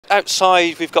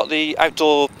Outside we've got the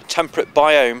outdoor temperate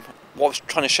biome. What we're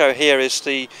trying to show here is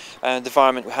the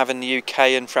environment we have in the UK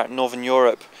and throughout Northern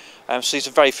Europe. So these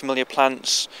are very familiar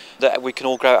plants that we can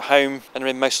all grow at home and are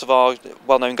in most of our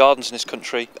well-known gardens in this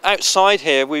country. Outside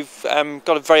here we've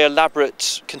got a very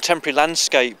elaborate contemporary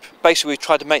landscape. Basically we've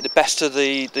tried to make the best of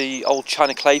the old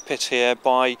China clay pit here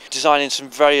by designing some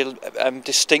very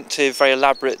distinctive, very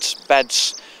elaborate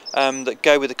beds that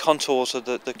go with the contours of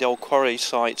the old quarry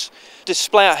site. The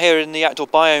display out here in the outdoor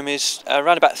biome is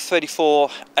around about 34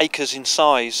 acres in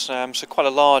size, so quite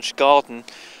a large garden,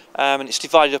 and it's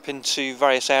divided up into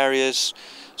various areas,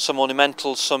 some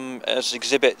ornamental, some as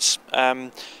exhibits.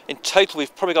 In total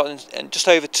we've probably got just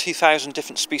over 2,000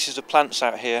 different species of plants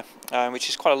out here, which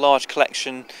is quite a large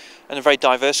collection and a very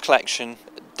diverse collection.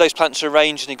 Those plants are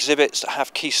arranged in exhibits that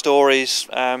have key stories,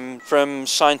 from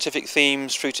scientific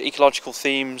themes through to ecological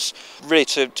themes, really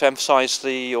to emphasise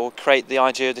or create the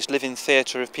idea of this living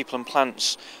theatre of people and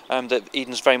plants that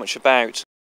Eden's very much about.